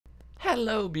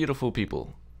Hello, beautiful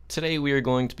people. Today we are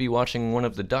going to be watching one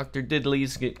of the Dr.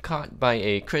 Diddleys get caught by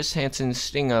a Chris Hansen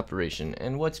sting operation,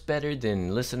 and what's better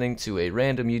than listening to a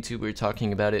random YouTuber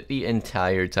talking about it the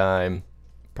entire time?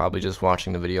 Probably just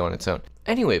watching the video on its own.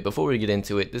 Anyway, before we get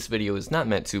into it, this video is not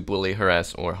meant to bully,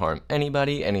 harass, or harm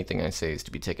anybody. Anything I say is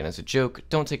to be taken as a joke.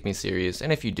 Don't take me serious,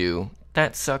 and if you do,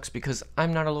 that sucks because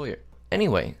I'm not a lawyer.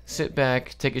 Anyway, sit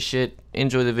back, take a shit,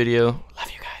 enjoy the video. Love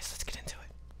you guys. Let's get into it.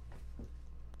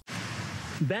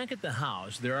 Back at the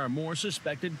house, there are more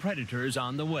suspected predators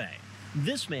on the way.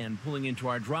 This man pulling into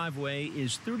our driveway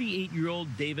is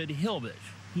 38-year-old David Hilbish.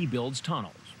 He builds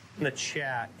tunnels. In the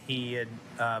chat, he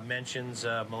mentions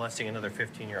molesting another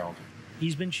 15-year-old.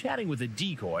 He's been chatting with a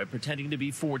decoy pretending to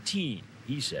be 14.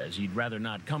 He says he'd rather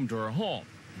not come to her home.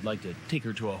 He'd like to take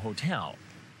her to a hotel.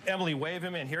 Emily, wave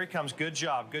him in. Here he comes. Good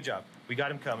job. Good job. We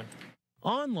got him coming.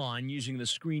 Online, using the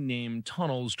screen name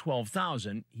Tunnels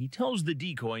 12,000, he tells the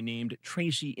decoy named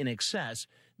Tracy in Excess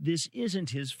this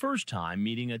isn't his first time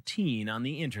meeting a teen on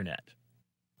the internet.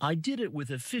 I did it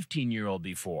with a 15-year-old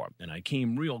before, and I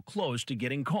came real close to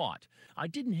getting caught. I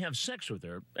didn't have sex with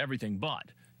her, everything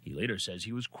but. He later says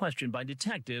he was questioned by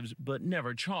detectives, but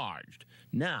never charged.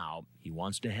 Now, he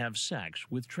wants to have sex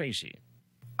with Tracy.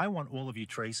 I want all of you,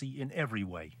 Tracy, in every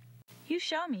way. You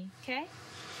show me, okay?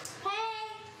 Hey!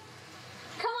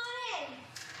 Come on in!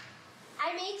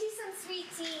 I made you some sweet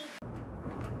tea.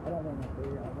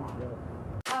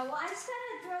 Well, I'm just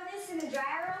gonna throw this in the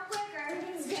dryer real quick or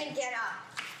everything's gonna get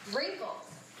wrinkles.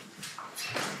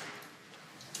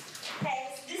 Okay,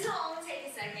 this will only take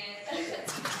a second.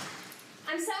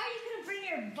 I'm sorry you couldn't bring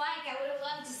your bike. I would have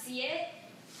loved to see it.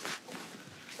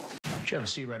 Should have a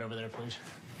seat right over there, please.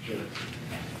 Sure.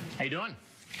 How you doing?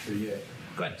 Pretty good.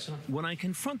 Go ahead, son. When I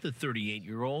confront the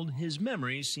 38-year-old, his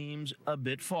memory seems a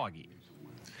bit foggy.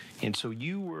 And so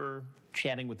you were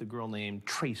chatting with a girl named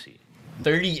Tracy.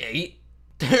 38?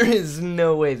 There is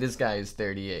no way this guy is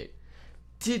 38.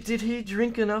 Did he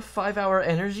drink enough 5-hour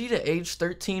energy to age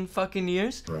 13 fucking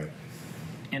years? Right.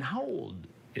 And how old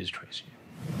is Tracy?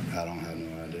 I don't have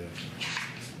no idea.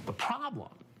 The problem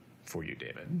for you,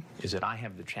 David, is that I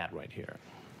have the chat right here.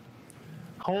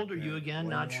 How old are you again?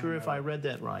 Not sure if I read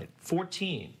that right.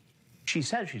 14. She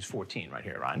says she's 14 right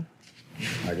here, right?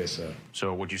 I guess so.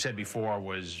 So what you said before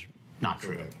was not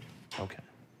true. Correct. Okay.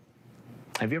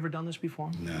 Have you ever done this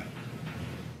before? No.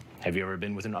 Have you ever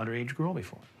been with an underage girl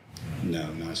before? No,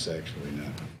 not sexually, no.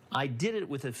 I did it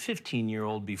with a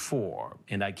 15-year-old before,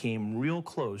 and I came real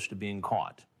close to being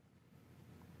caught.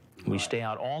 We stay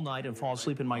out all night and fall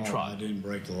asleep in my truck. I didn't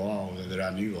break the law that I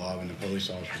knew of, and the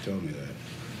police officer told me that.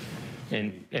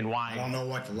 And why? I don't know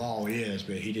what the law is,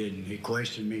 but he didn't. He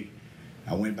questioned me.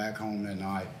 I went back home that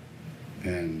night,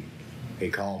 and he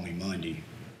called me Monday.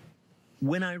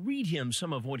 When I read him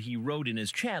some of what he wrote in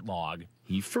his chat log,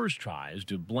 he first tries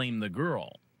to blame the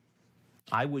girl.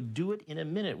 I would do it in a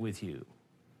minute with you,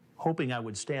 hoping I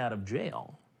would stay out of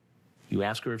jail. You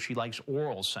ask her if she likes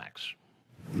oral sex.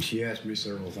 And she asked me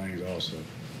several things also.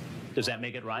 Does that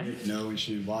make it right? No, and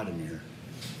she invited me here.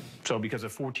 So because a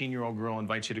 14-year-old girl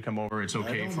invites you to come over, it's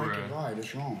okay That for don't make it right.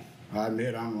 It's wrong. I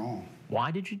admit I'm wrong.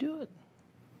 Why did you do it?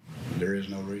 There is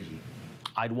no reason.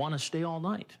 I'd want to stay all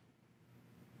night.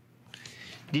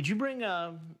 Did you bring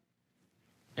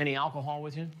any alcohol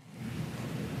with you?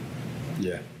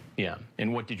 Yeah, Yeah.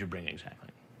 And what did you bring exactly?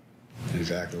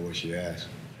 exactly what she asked.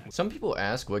 Some people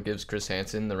ask what gives Chris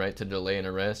Hansen the right to delay an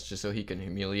arrest just so he can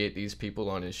humiliate these people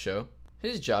on his show.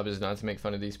 His job is not to make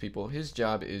fun of these people. His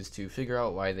job is to figure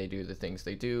out why they do the things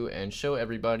they do and show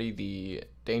everybody the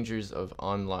dangers of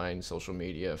online social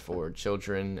media for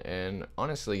children and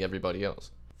honestly everybody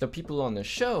else. The people on the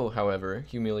show, however,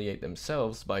 humiliate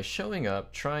themselves by showing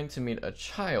up trying to meet a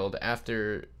child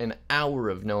after an hour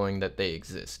of knowing that they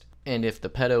exist. And if the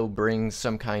pedo brings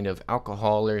some kind of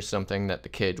alcohol or something that the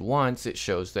kid wants, it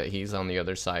shows that he's on the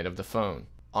other side of the phone.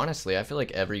 Honestly, I feel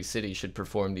like every city should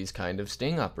perform these kind of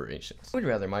sting operations. I would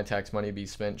rather my tax money be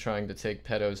spent trying to take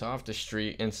pedos off the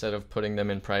street instead of putting them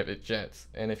in private jets.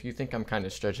 And if you think I'm kind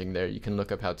of stretching there, you can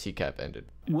look up how TCAP ended.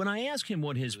 When I ask him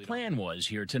what his plan was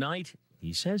here tonight,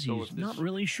 he says he's not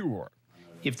really sure.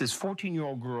 If this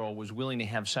 14-year-old girl was willing to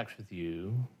have sex with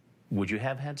you, would you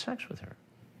have had sex with her?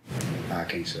 I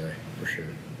can't say for sure.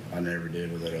 I never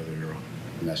did with that other girl,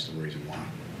 and that's the reason why.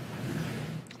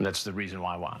 That's the reason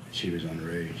why. She was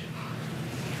underage.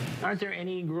 Aren't there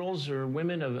any girls or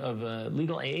women of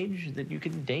legal age that you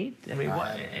could date? I mean, what?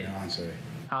 I have a fiance.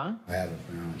 Huh? I have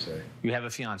a fiance. You have a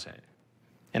fiance.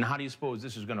 And how do you suppose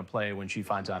this is going to play when she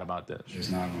finds out about this? It's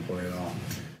not going to play at all.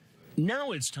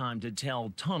 Now it's time to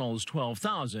tell Tunnels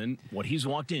 12,000 what he's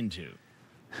walked into.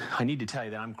 I need to tell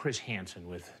you that I'm Chris Hansen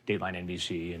with Dateline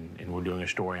NBC, and we're doing a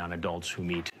story on adults who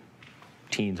meet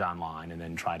teens online and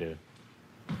then try to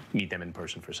meet them in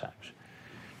person for sex.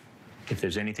 If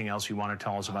there's anything else you want to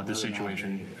tell us about this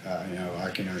situation... I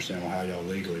can understand how y'all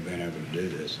legally been able to do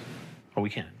this. Oh, we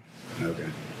can. Okay.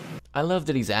 I love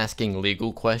that he's asking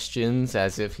legal questions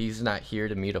as if he's not here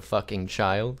to meet a fucking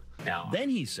child. Now, then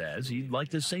he says he'd like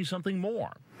to say something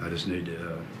more. I just need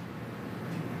to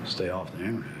stay off the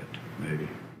internet, maybe.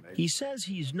 He says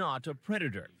he's not a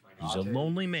predator. He's a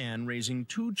lonely man raising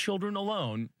 2 children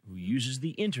alone who uses the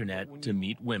internet to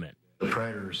meet women. The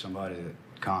predator is somebody that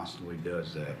constantly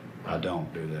does that. I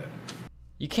don't do that.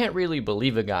 You can't really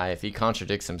believe a guy if he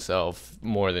contradicts himself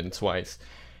more than twice.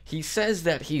 He says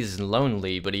that he's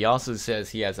lonely, but he also says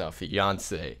he has a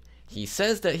fiance. He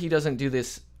says that he doesn't do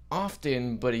this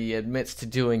often, but he admits to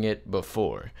doing it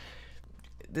before.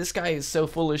 This guy is so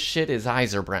full of shit, his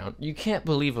eyes are brown. You can't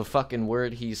believe a fucking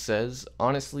word he says.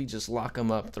 Honestly, just lock him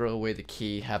up, throw away the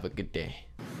key, have a good day.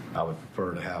 I would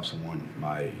prefer to have someone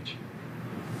my age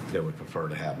that would prefer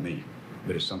to have me.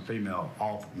 But if some female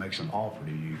makes an offer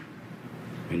to you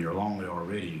and you're lonely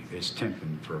already, it's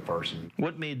tempting for a person.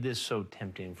 What made this so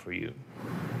tempting for you?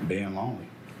 Being lonely.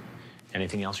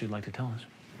 Anything else you'd like to tell us?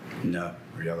 No.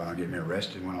 Are y'all gonna get me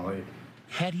arrested when I leave?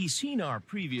 Had he seen our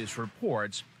previous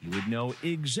reports, he would know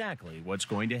exactly what's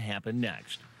going to happen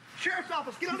next. Sheriff's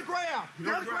office, get on the ground!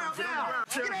 Get on the ground now!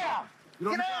 Get out!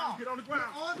 Get out! Get on the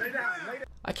ground! Lay down!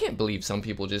 I can't believe some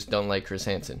people just don't like Chris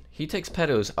Hansen. He takes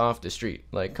pedos off the street.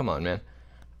 Like, come on, man.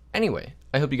 Anyway,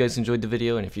 I hope you guys enjoyed the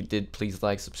video, and if you did, please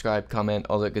like, subscribe, comment,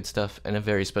 all that good stuff, and a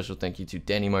very special thank you to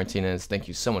Danny Martinez. Thank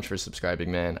you so much for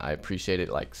subscribing, man. I appreciate it,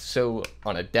 like, so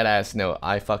on a dead-ass note.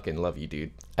 I fucking love you,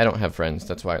 dude. I don't have friends,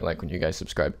 that's why I like when you guys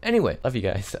subscribe. Anyway, love you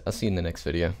guys. I'll see you in the next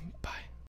video.